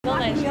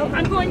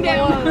I'm going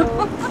down.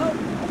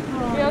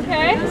 You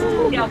okay?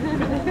 Yeah.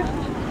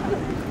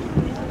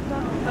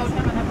 Don't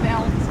have enough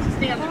balance to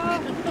stand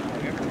up.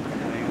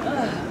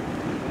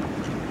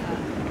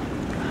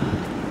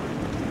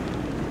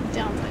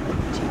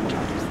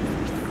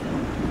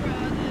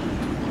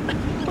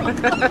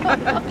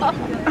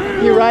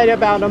 You're right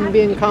about them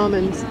being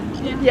commons.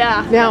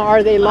 Yeah. Now,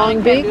 are they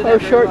long beak or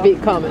short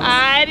beak commons?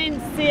 I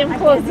didn't see him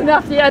close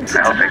enough yet.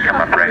 I hope they come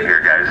up right here,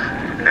 guys.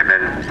 They've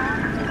been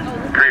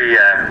pretty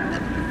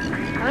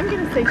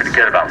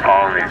good about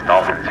following these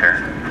dolphins here.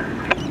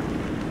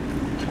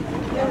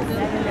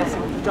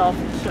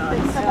 Dolphin shots.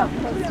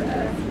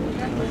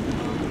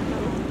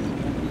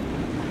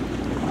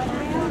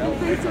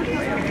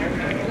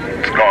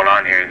 What's going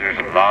on here? There's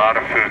a lot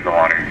of food in the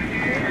water.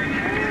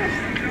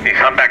 These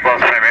humpback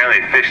whales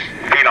primarily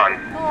feed on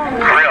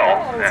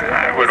krill.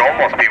 I would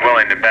almost be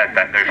willing to bet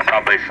that there's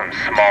probably some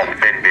small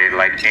fin bait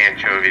like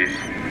anchovies.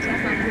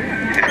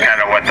 It's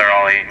kind of what they're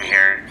all eating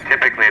here.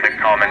 Typically the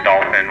common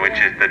dolphin, which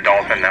is the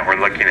dolphin that we're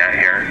looking at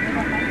here.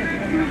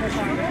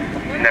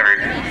 Never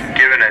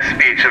given a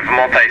speech of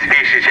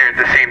multi-species here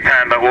at the same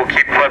time, but we'll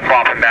keep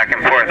flip-flopping back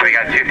and forth. We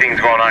got two things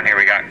going on here.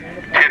 We got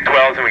toothed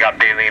whales and we got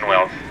baleen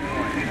whales.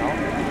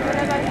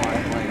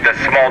 The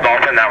small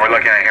dolphin that we're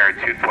looking at here are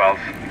toothed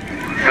whales.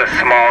 It's the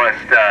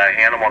smallest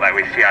animal that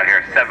we see out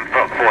here, 7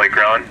 foot fully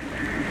grown.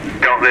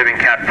 Don't live in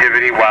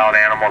captivity, wild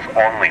animals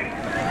only.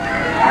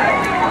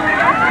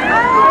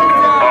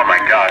 Oh my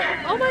gosh.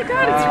 Oh my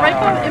god, it's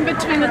right in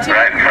between the two.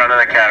 Right in front of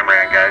the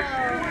catamaran, guys.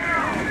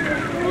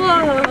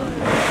 Whoa.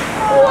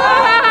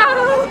 Wow.